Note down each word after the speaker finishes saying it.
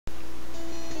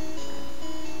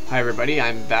Hi everybody,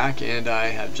 I'm back and I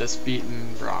have just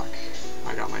beaten Brock.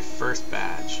 I got my first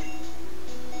badge.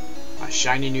 A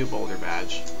shiny new boulder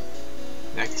badge.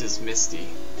 Next is Misty.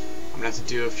 I'm gonna have to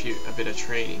do a bit of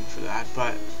training for that,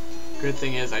 but good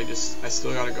thing is I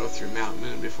still gotta go through Mount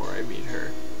Moon before I meet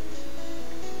her.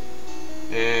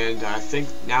 And I think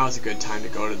now is a good time to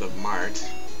go to the mart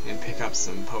and pick up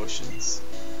some potions,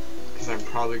 because I'm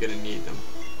probably gonna need them.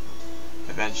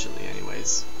 Eventually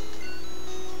anyways.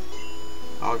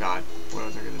 Oh god, what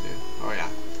was I gonna do? Oh yeah.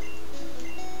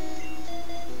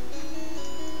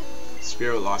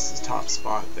 Spearow lost his top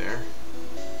spot there.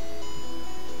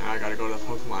 Now I gotta go to the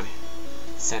Pokemon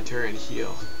Center and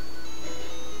heal.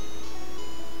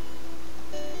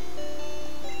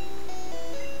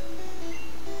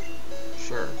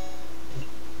 Sure.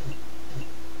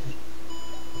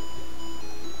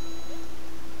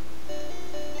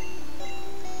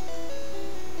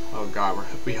 Oh god,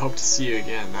 we hope to see you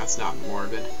again. That's not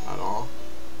morbid at all.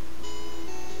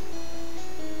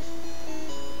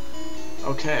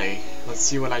 Okay, let's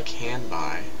see what I can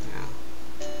buy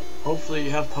now. Hopefully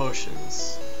you have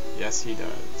potions. Yes, he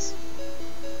does.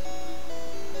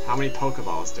 How many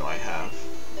Pokeballs do I have?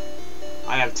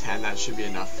 I have 10, that should be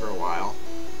enough for a while.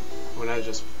 I'm gonna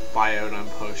just buy out on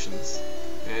potions.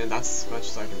 And that's as much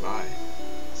as I can buy.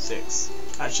 6.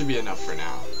 That should be enough for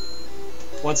now.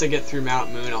 Once I get through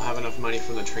Mount Moon, I'll have enough money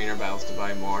from the trainer battles to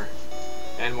buy more.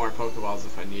 And more Pokeballs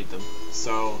if I need them.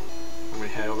 So, I'm gonna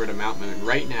head over to Mount Moon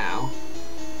right now.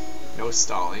 No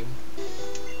stalling.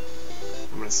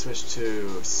 I'm gonna switch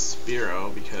to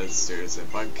Spearow because there's a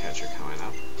bug catcher coming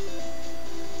up.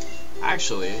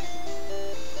 Actually,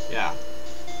 yeah,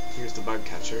 here's the bug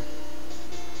catcher.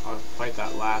 I'll fight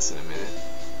that last in a minute.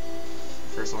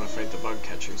 First I want to fight the bug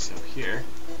catcher, so here.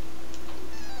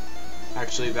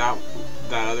 Actually, that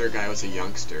other guy was a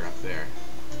youngster up there.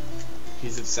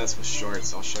 He's obsessed with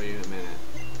shorts. I'll show you in a minute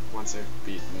once I've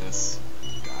beaten this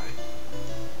guy.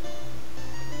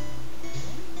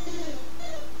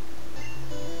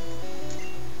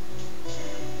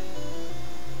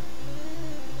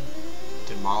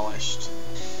 Demolished.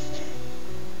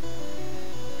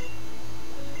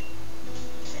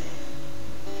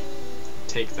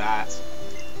 Take that.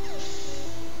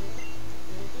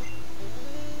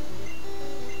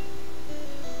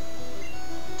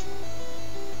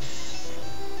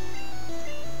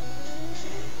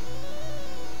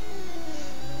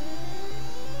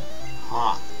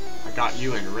 Ha! I got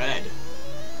you in red.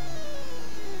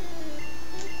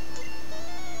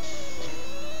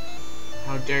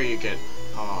 How dare you get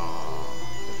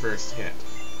the first hit.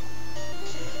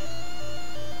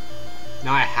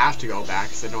 Now I have to go back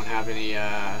because I don't have any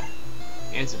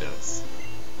antidotes.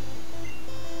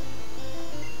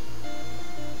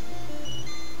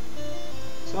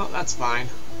 So that's fine.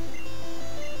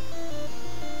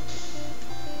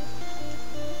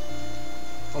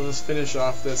 I'll just finish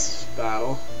off this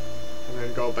battle and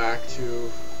then go back to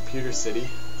Computer City.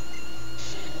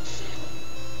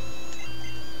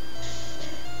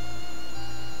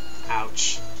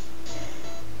 Ouch.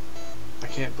 I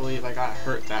can't believe I got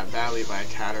hurt that badly by a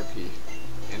Caterpie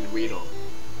and a Weedle.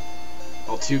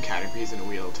 Well, 2 Caterpies and a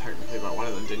Weedle technically, but one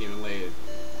of them didn't even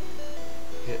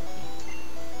hit me.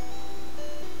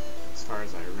 As far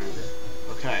as I remember.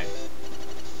 Okay.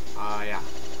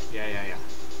 Yeah.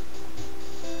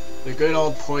 The good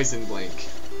old Poison Blink.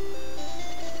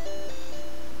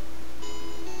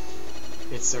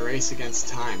 It's a race against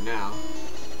time now.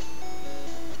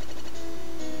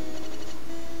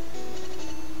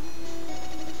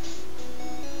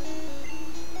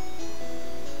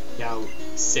 Yeah,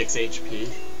 6 HP.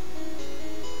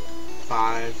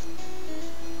 5.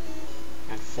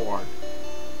 And 4.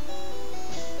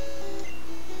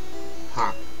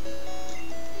 Huh.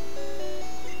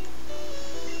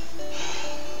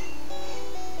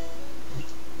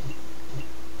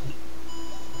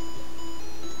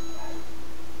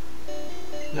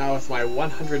 Now with my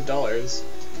 $100,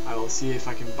 I will see if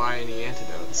I can buy any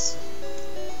antidotes.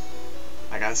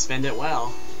 I gotta spend it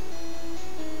well.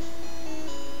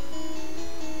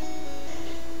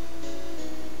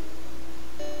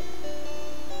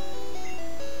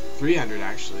 $300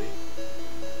 actually.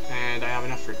 And I have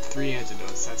enough for 3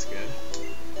 antidotes, that's good.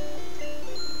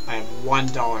 I have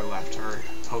 $1 left, or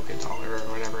Poké-Dollar, or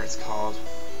whatever it's called.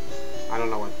 I don't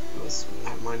know what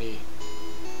that money.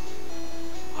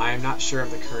 I am not sure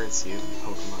of the currency of the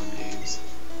Pokemon games.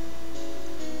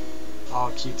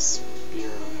 I'll keep Spearow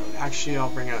out. Actually, I'll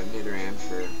bring out Nidoran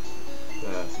for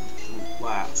the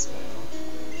last battle.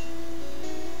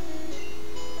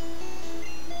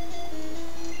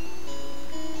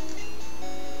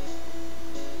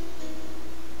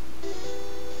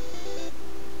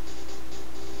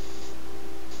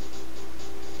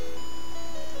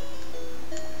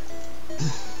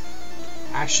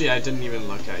 Actually, I didn't even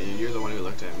look at you. You're the one who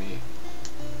looked at me.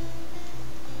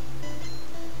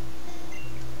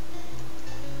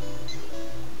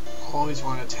 Always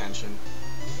want attention.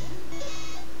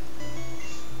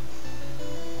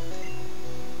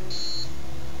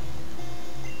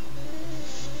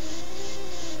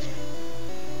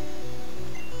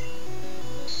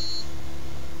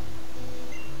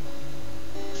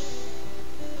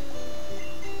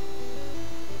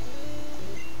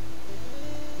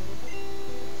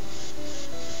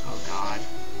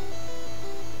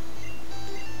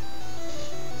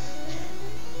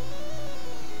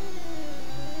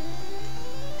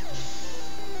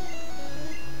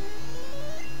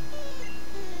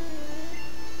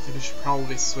 I should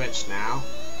probably switch now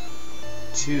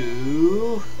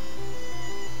to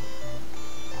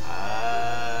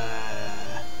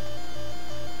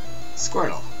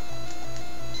Squirtle.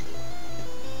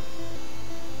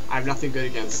 I have nothing good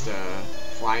against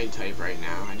flying type right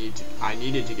now. I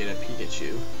needed to get a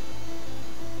Pikachu.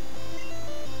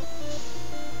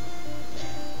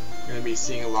 I'm gonna be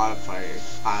seeing a lot of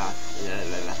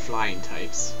flying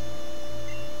types.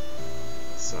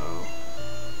 So.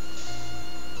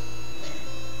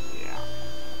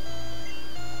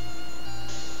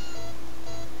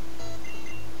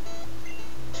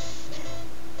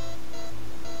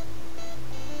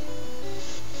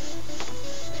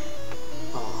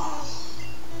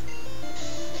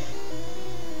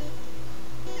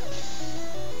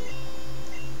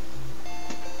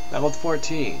 Level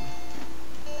 14.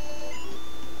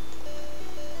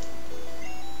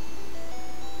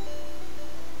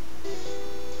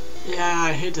 Yeah,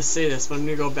 I hate to say this, but I'm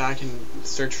gonna go back and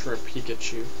search for a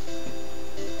Pikachu.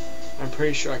 I'm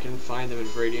pretty sure I can find them in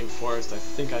Radiant Forest. I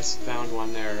think I found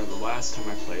one there the last time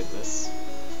I played this.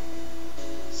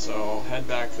 So I'll head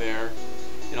back there,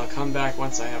 and I'll come back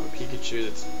once I have a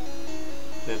Pikachu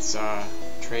that's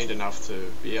trained enough to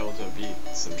be able to beat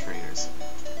some trainers.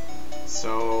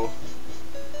 So,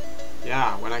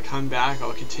 yeah, when I come back,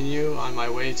 I'll continue on my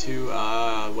way to,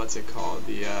 what's it called?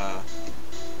 The,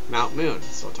 Mount Moon.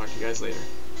 So I'll talk to you guys later.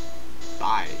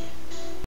 Bye.